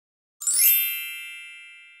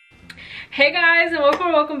Hey guys, and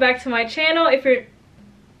welcome back to my channel. If you're,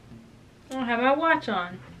 I don't have my watch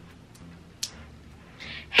on.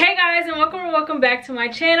 Hey guys, and welcome back to my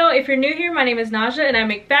channel. If you're new here, my name is NAZJAA and I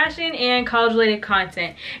make fashion and college related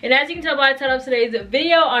content. And as you can tell by the title of today's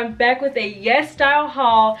video, I'm back with a YesStyle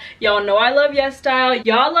haul. Y'all know I love YesStyle.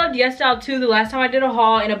 Y'all loved YesStyle too the last time I did a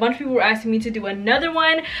haul, and a bunch of people were asking me to do another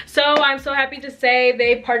one. So I'm so happy to say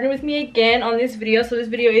they partnered with me again on this video. So this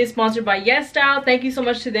video is sponsored by YesStyle. Thank you so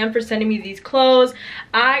much to them for sending me these clothes.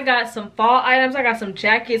 I got some fall items. I got some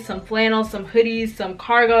jackets, some flannels, some hoodies, some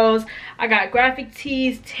cargos. I got graphic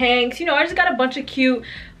tees, tanks, you know, I just got a bunch of cute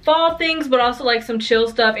fall things, but also like some chill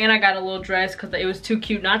stuff, and I got a little dress because it was too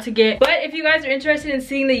cute not to get. But if you guys are interested in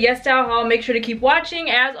seeing the YesStyle haul, make sure to keep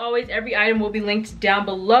watching. As always, every item will be linked down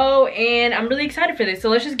below, and I'm really excited for this. So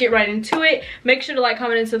let's just get right into it. Make sure to like,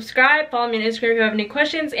 comment, and subscribe. Follow me on Instagram if you have any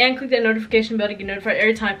questions, and click that notification bell to get notified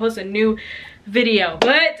every time I post a new video.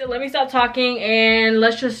 But let me stop talking and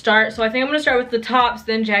let's just start. So I think I'm gonna start with the tops,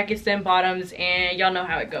 then jackets, then bottoms, and y'all know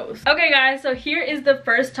how it goes. Okay guys, so here is the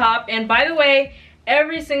first top, and by the way,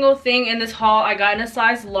 every single thing in this haul I got in a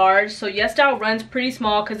size large. So YesStyle runs pretty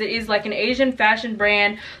small because it is like an Asian fashion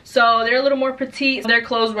brand, so they're a little more petite. Their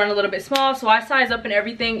clothes run a little bit small, so I size up in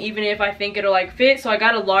everything even if I think it'll like fit. So I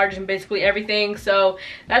got a large in basically everything, so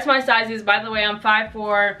that's my sizes. By the way, I'm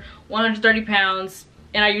 5'4", 130 pounds,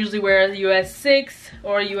 and I usually wear a US 6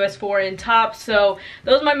 or a US 4 in tops. So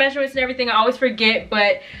those are my measurements and everything. I always forget,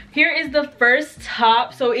 but here is the first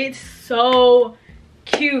top. So it's so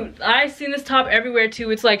cute. I've seen this top everywhere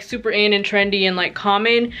too. It's like super in and trendy and like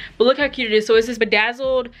common, but look how cute it is. So it's this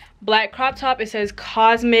bedazzled black crop top. It says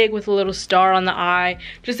cosmic with a little star on the eye.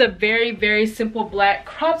 Just a very simple black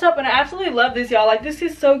crop top, and I absolutely love this, y'all. Like, this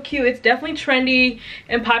is so cute. It's definitely trendy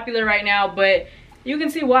and popular right now, but you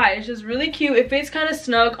can see why. It's just really cute. It fits kind of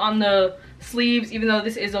snug on the sleeves, even though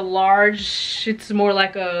this is a large, it's more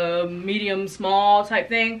like a medium small type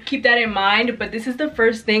thing. Keep that in mind. But this is the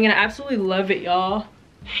first thing, and I absolutely love it, y'all.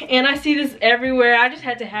 And I see this everywhere. I just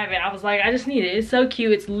had to have it. I was like, I just need it. It's so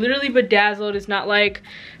cute. It's literally bedazzled. It's not like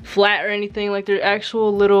flat or anything. Like, they're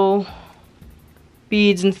actual little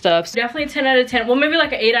beads and stuff. So definitely 10 out of 10. Well, maybe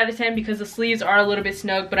like an 8 out of 10 because the sleeves are a little bit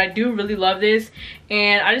snug, but I do really love this,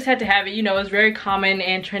 and I just had to have it. You know, it's very common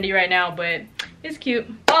and trendy right now, but it's cute.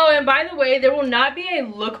 Oh, and by the way, there will not be a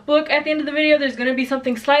lookbook at the end of the video. There's gonna be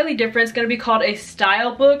something slightly different. It's gonna be called a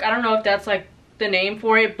style book. I don't know if that's like the name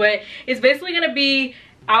for it, but it's basically gonna be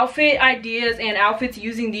outfit ideas and outfits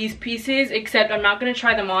using these pieces, except I'm not going to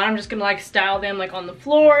try them on. I'm just going to like style them like on the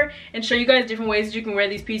floor and show you guys different ways that you can wear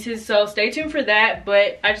these pieces. So stay tuned for that,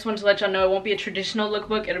 but I just wanted to let y'all know it won't be a traditional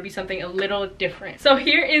lookbook. It'll be something a little different. So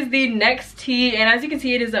here is the next tee, and as you can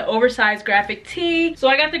see, it is an oversized graphic tee. So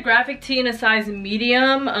I got the graphic tee in a size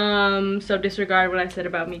medium, so disregard what I said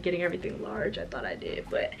about me getting everything large. I thought I did,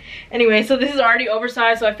 but anyway, so this is already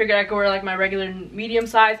oversized, so I figured I could wear like my regular medium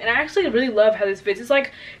size, and I actually really love how this fits.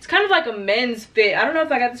 It's kind of like a men's fit. I don't know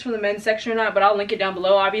if I got this from the men's section or not, but I'll link it down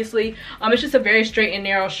below, obviously. It's just a very straight and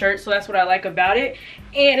narrow shirt, so that's what I like about it.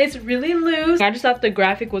 And it's really loose. I just thought the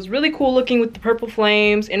graphic was really cool looking with the purple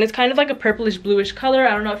flames, and it's kind of like a purplish bluish color.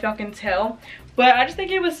 I don't know if y'all can tell, but I just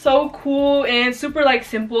think it was so cool and super like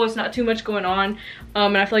simple. It's not too much going on,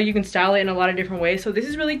 and I feel like you can style it in a lot of different ways. So this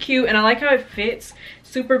is really cute, and I like how it fits.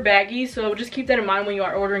 Super baggy, so just keep that in mind when you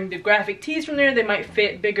are ordering the graphic tees from there. They might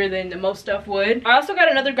fit bigger than most stuff would. I also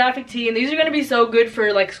got another graphic tee, and these are going to be so good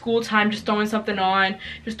for like school time, just throwing something on,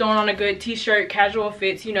 just throwing on a good t-shirt, casual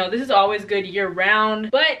fits. You know, this is always good year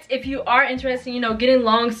round. But if you are interested, you know, getting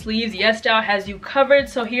long sleeves, YesStyle has you covered.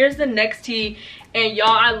 So here's the next tee. And y'all,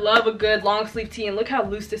 I love a good long sleeve tee, and look how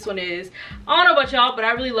loose this one is. I don't know about y'all, but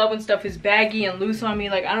I really love when stuff is baggy and loose on me.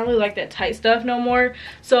 Like, I don't really like that tight stuff no more.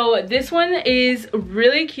 So this one is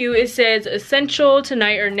really cute. It says essential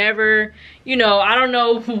tonight or never. You know, I don't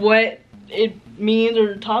know what it means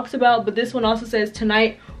or talks about, but this one also says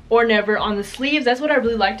tonight or never on the sleeves. That's what I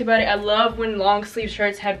really liked about it. I love when long sleeve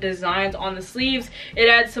shirts have designs on the sleeves. It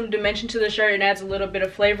adds some dimension to the shirt and adds a little bit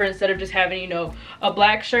of flavor instead of just having, you know, a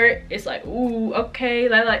black shirt. It's like, ooh, okay,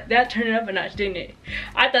 that turned it up a notch, didn't it?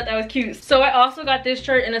 I thought that was cute. So I also got this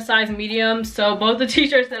shirt in a size medium. So both the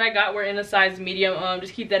t-shirts that I got were in a size medium.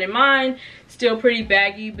 Just keep that in mind. Still pretty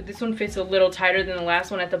baggy, but this one fits a little tighter than the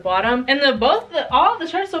last one at the bottom. And all of the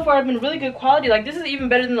shirts so far have been really good quality. Like, this is even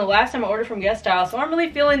better than the last time I ordered from YesStyle. So I'm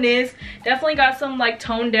really feeling this. Definitely got some like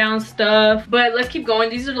toned down stuff, but let's keep going.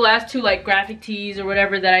 These are the last two like graphic tees or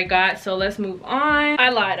whatever that I got, so let's move on. I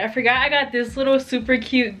lied, I forgot I got this little super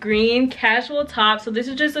cute green casual top. So this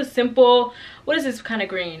is just a simple, what is this kind of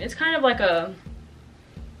green? It's kind of like a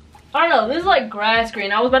I don't know, this is like grass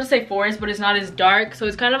green. I was about to say forest, but it's not as dark. So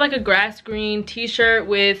it's kind of like a grass green t-shirt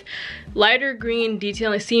with lighter green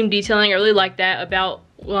detailing, seam detailing. I really like that about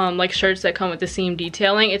like shirts that come with the seam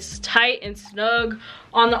detailing. It's tight and snug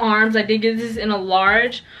on the arms. I did get this in a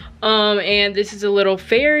large. And this is a little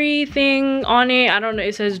fairy thing on it. I don't know,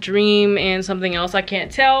 it says dream and something else, I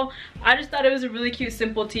can't tell. I just thought it was a really cute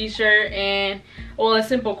simple t-shirt, and well, a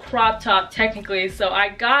simple crop top technically, so I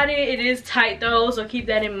got it. It is tight though, so keep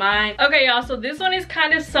that in mind. Okay y'all, so this one is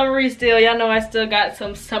kind of summery still. Y'all know I still got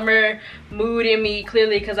some summer mood in me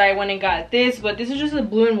clearly because I went and got this, but this is just a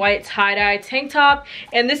blue and white tie-dye tank top,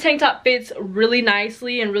 and this tank top fits really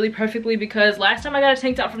nicely and really perfectly because last time I got a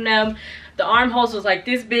tank top from them, the armholes was like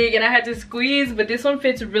this big and I had to squeeze, but this one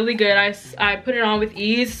fits really good. I put it on with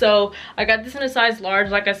ease, so I got this in a size large.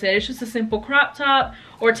 Like I said, it's just a simple crop top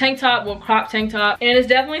or tank top, well, crop tank top, and it's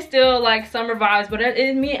definitely still like summer vibes, but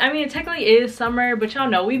I mean it technically is summer, but y'all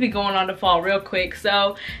know we be going on to fall real quick.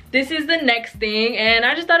 So this is the next thing, and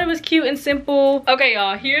I just thought it was cute and simple. Okay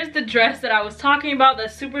y'all, here's the dress that I was talking about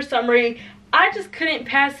that's super summery. I just couldn't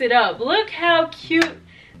pass it up. Look how cute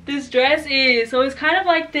this dress is. So it's kind of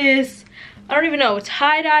like this, I don't even know,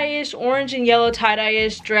 tie-dye-ish, orange and yellow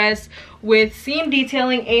tie-dye-ish dress with seam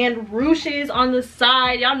detailing and ruches on the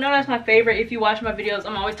side. Y'all know that's my favorite. If you watch my videos,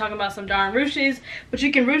 I'm always talking about some darn ruches, but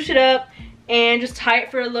you can ruche it up and just tie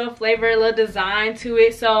it for a little flavor, a little design to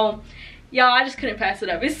it. So y'all, I just couldn't pass it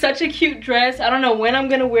up. It's such a cute dress. I don't know when I'm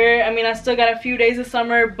gonna wear it. I mean, I still got a few days of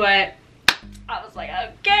summer, but I was like,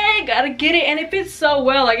 okay, gotta get it. And it fits so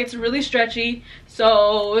well. Like, it's really stretchy,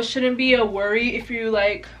 so it shouldn't be a worry if you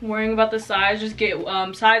like worrying about the size. Just get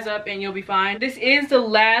size up and you'll be fine. This is the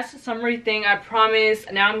last summery thing, I promise.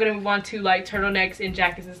 Now I'm gonna move on to like turtlenecks and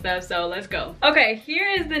jackets and stuff, so let's go. Okay, here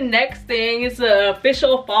is the next thing. It's an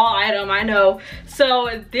official fall item, I know.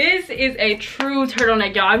 So this is a true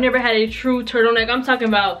turtleneck, y'all. I've never had a true turtleneck. I'm talking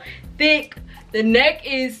about thick. The neck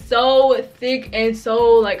is so thick and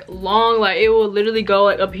so like long, like it will literally go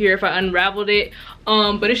like up here if I unraveled it.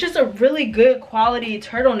 But it's just a really good quality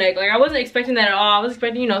turtleneck. Like, I wasn't expecting that at all. I was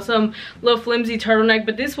expecting, you know, some little flimsy turtleneck,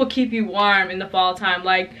 but this will keep you warm in the fall time.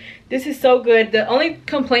 Like, this is so good. The only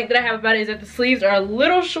complaint that I have about it is that the sleeves are a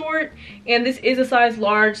little short, and this is a size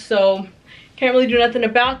large, so can't really do nothing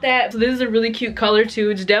about that. So this is a really cute color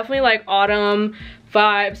too. It's definitely like autumn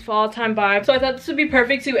vibes, fall time vibes. So I thought this would be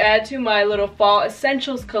perfect to add to my little fall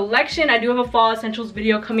essentials collection. I do have a fall essentials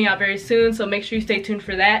video coming out very soon, so make sure you stay tuned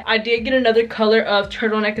for that. I did get another color of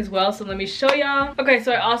turtleneck as well, so let me show y'all. Okay,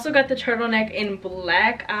 so I also got the turtleneck in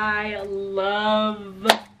black. I love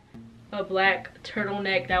a black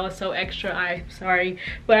turtleneck. That was so extra, I'm sorry,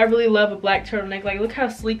 but I really love a black turtleneck. Like, look how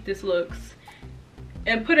sleek this looks.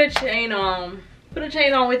 And put a chain on. Put a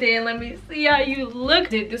chain on with it and let me see how you look.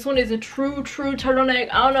 This one is a true turtleneck.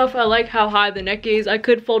 I don't know if I like how high the neck is. I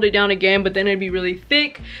could fold it down again, but then it'd be really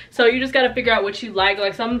thick. So you just gotta figure out what you like.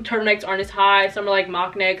 Like, some turtlenecks aren't as high, some are like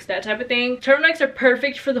mock necks, that type of thing. Turtlenecks are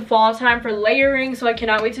perfect for the fall time for layering, so I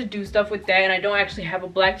cannot wait to do stuff with that. And I don't actually have a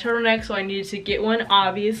black turtleneck, so I needed to get one,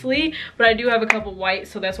 obviously. But I do have a couple white,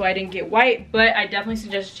 so that's why I didn't get white. But I definitely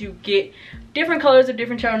suggest you get different colors of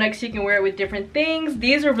different turtlenecks so you can wear it with different things.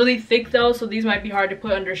 These are really thick though, so these might be hard to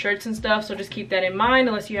put under shirts and stuff, so just keep that in mind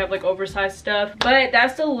unless you have like oversized stuff. But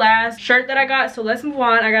that's the last shirt that I got, so let's move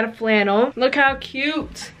on. I got a flannel. Look how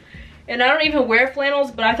cute. And I don't even wear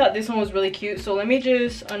flannels, but I thought this one was really cute, so let me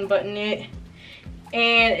just unbutton it.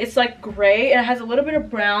 And it's like gray, and it has a little bit of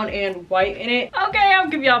brown and white in it. Okay, I'll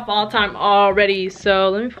give y'all fall time already, so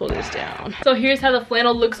let me pull this down. So here's how the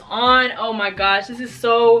flannel looks on. Oh my gosh, this is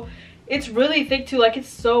so, it's really thick too. Like, it's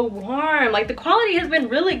so warm. Like, the quality has been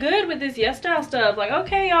really good with this YesStyle stuff. Like,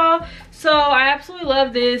 okay y'all, so I absolutely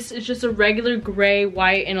love this. It's just a regular gray,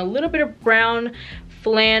 white, and a little bit of brown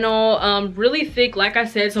flannel. Really thick, like I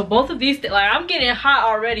said. So both of these, like, I'm getting hot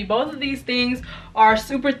already. Both of these things are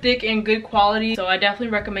super thick and good quality, so I definitely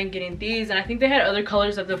recommend getting these. And I think they had other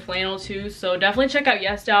colors of the flannel too, so definitely check out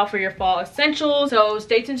YesStyle for your fall essentials. So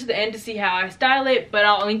stay tuned to the end to see how I style it, but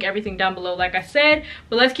I'll link everything down below like I said.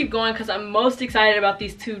 But let's keep going because I'm most excited about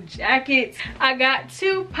these two jackets. I got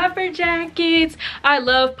two puffer jackets. I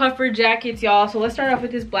love puffer jackets, y'all. So let's start off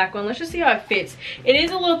with this black one. Let's just see how it fits. It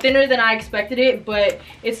is a little thinner than I expected it, but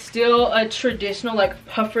it's still a traditional like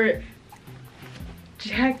puffer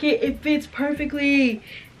jacket. It fits perfectly.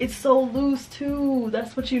 It's so loose too.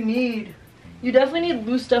 That's what you need. You definitely need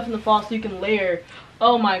loose stuff in the fall so you can layer.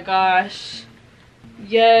 Oh my gosh,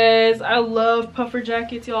 yes, I love puffer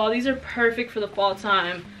jackets, y'all. These are perfect for the fall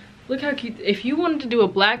time. Look how cute. If you wanted to do a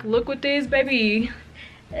black look with this, baby,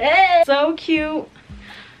 so cute.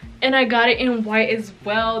 and I got it in white as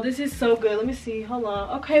well. This is so good. Let me see, hold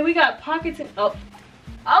on. Okay, we got pockets and okay,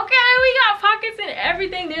 we got pockets and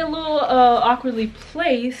everything. They're a little awkwardly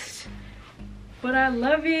placed, but I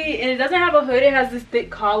love it. And it doesn't have a hood, it has this thick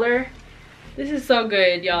collar. This is so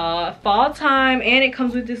good, y'all. Fall time, and it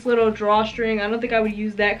comes with this little drawstring. I don't think I would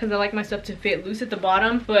use that because I like my stuff to fit loose at the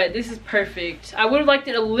bottom, but this is perfect. I would have liked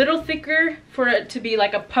it a little thicker for it to be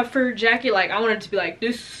like a puffer jacket. Like I want it to be like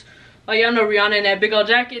this. Like y'all know Rihanna in that big old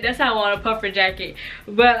jacket. That's how I want a puffer jacket.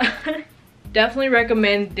 But definitely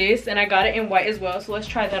recommend this, and I got it in white as well, so let's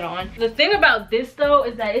try that on. The thing about this though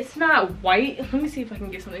is that it's not white. Let me see if I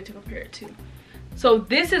can get something to compare it to. So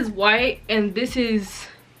this is white and this is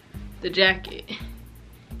the jacket.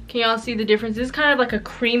 Can y'all see the difference? This is kind of like a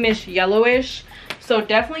creamish yellowish, so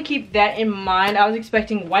definitely keep that in mind. I was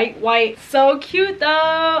expecting white. So cute though.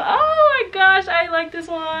 Oh my gosh, I like this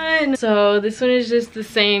one. So this one is just the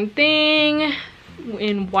same thing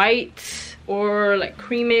in white or like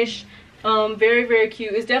creamish. Very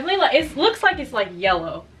cute. It's definitely like, it looks like it's like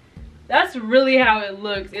yellow. That's really how it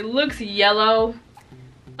looks. It looks yellow.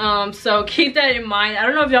 So keep that in mind. I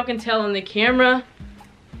don't know if y'all can tell on the camera,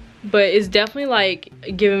 but it's definitely like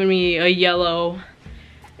giving me a yellow.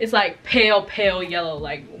 It's like pale yellow,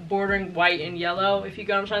 like bordering white and yellow, if you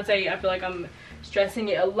get what I'm trying to say. I feel like I'm stressing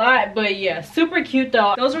it a lot, but yeah, super cute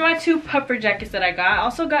though. Those are my two puffer jackets that I got. I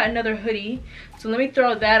also got another hoodie, so let me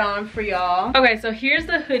throw that on for y'all. Okay, so here's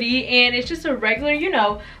the hoodie, and it's just a regular, you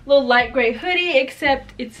know, little light gray hoodie,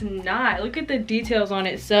 except it's not. Look at the details on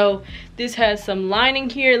it. So this has some lining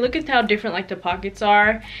here. Look at how different like the pockets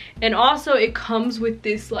are, and also it comes with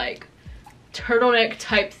this like turtleneck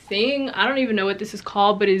type thing. I don't even know what this is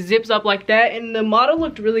called, but it zips up like that, and the model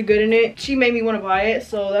looked really good in it. She made me want to buy it,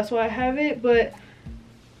 so that's why I have it. But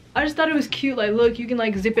I just thought it was cute. Like look, you can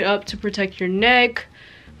like zip it up to protect your neck,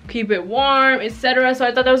 keep it warm, etc. So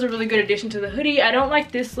I thought that was a really good addition to the hoodie. I don't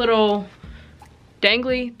like this little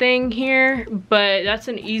dangly thing here, but that's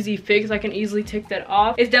an easy fix. I can easily take that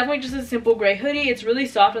off. It's definitely just a simple gray hoodie. It's really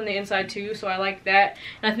soft on the inside too, so I like that.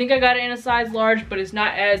 And I think I got it in a size large, but it's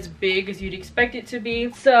not as big as you'd expect it to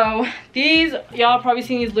be. So these, y'all probably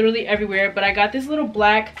seen these literally everywhere, but I got this little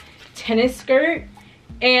black tennis skirt,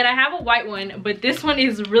 and I have a white one, but this one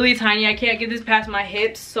is really tiny. I can't get this past my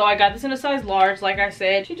hips, so I got this in a size large. Like I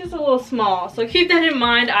said, she's just a little small, so keep that in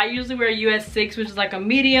mind. I usually wear a US 6, which is like a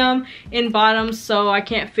medium in bottom, so I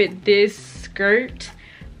can't fit this skirt.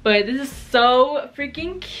 But this is so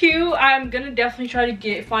freaking cute. I'm gonna definitely try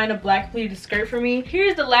to find a black pleated skirt for me.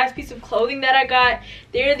 Here's the last piece of clothing that I got.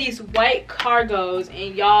 They're these white cargos,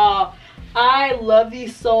 and y'all, I love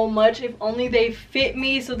these so much. If only they fit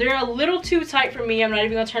me. So they're a little too tight for me. I'm not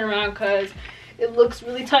even gonna turn around because it looks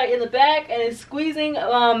really tight in the back and it's squeezing.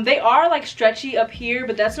 They are like stretchy up here,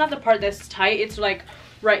 but that's not the part that's tight. It's like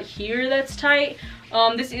right here that's tight.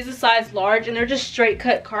 This is a size large, and they're just straight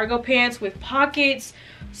cut cargo pants with pockets.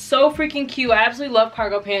 So freaking cute. I absolutely love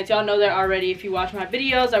cargo pants. Y'all know that already if you watch my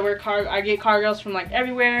videos. I get cargos from like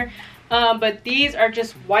everywhere. But these are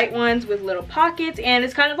just white ones with little pockets, and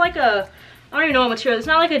it's kind of like a, I don't even know what material. It's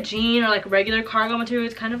not like a jean or like regular cargo material.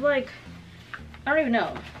 It's kind of like, I don't even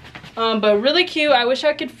know. But really cute. I wish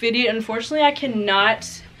I could fit it. Unfortunately, I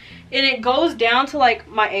cannot. And it goes down to like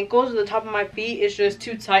my ankles, or the top of my feet. It's just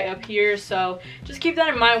too tight up here. So just keep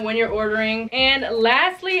that in mind when you're ordering. And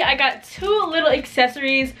lastly, I got two little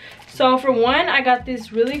accessories. So for one, I got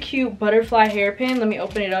this really cute butterfly hairpin. Let me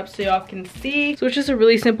open it up so y'all can see. So it's just a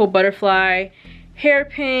really simple butterfly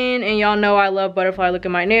hairpin, and y'all know I love butterfly. Look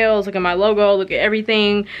at my nails, look at my logo, look at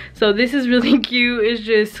everything. So this is really cute. It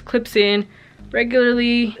just clips in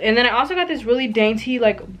regularly. And then I also got this really dainty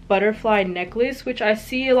like butterfly necklace, which I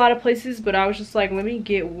see a lot of places, but I was just like, let me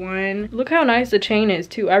get one. Look how nice the chain is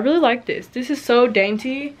too. I really like this. This is so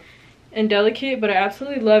dainty and delicate, but I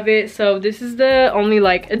absolutely love it. So this is the only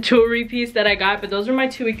like a jewelry piece that I got, but those are my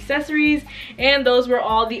two accessories, and those were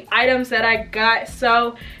all the items that I got.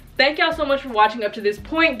 So thank y'all so much for watching up to this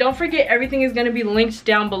point. Don't forget, everything is going to be linked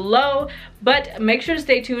down below, but make sure to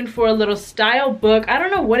stay tuned for a little style book. I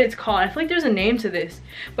don't know what it's called. I feel like there's a name to this,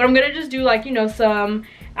 but I'm gonna just do like, you know, some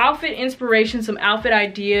outfit inspiration, some outfit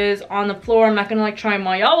ideas on the floor. I'm not gonna like try them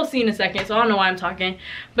on. Y'all will see in a second, so I don't know why I'm talking.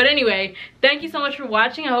 But anyway, thank you so much for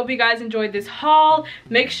watching. I hope you guys enjoyed this haul.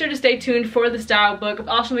 Make sure to stay tuned for the style book.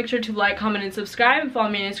 Also make sure to like, comment, and subscribe, and follow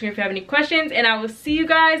me on Instagram if you have any questions, and I will see you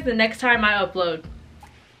guys the next time I upload.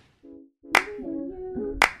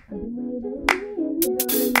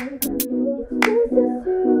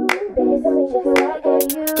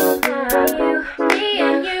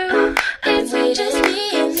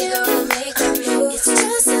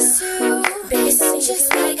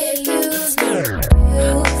 Just like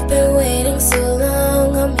you,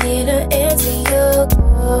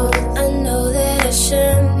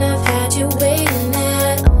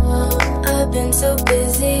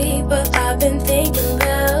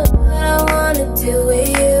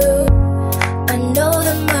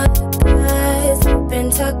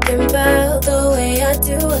 talking about the way I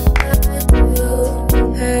do what I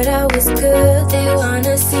do. Heard I was good, they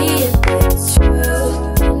wanna see if it's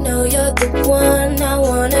true. You know you're the one I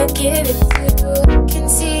wanna give it to. Can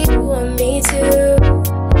see you want me too.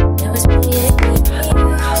 Now it's me and me.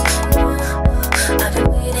 I've been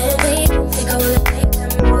waiting, think I wanna make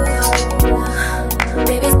them move.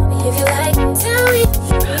 Baby, tell me if you like it, tell me if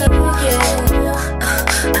you like it.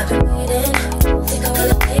 I've been waiting, think I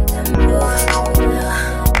wanna make them move.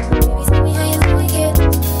 Baby, tell me how you like it.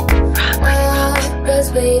 I was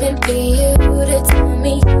waiting for you to tell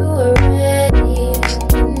me you were ready.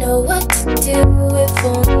 You know what to do if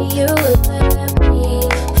only you would let me.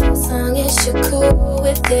 As long as you're cool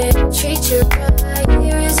with it, treat you right.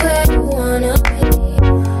 Here is where you wanna be.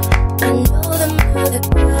 I know the other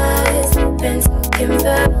guys have been talking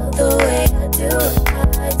about the way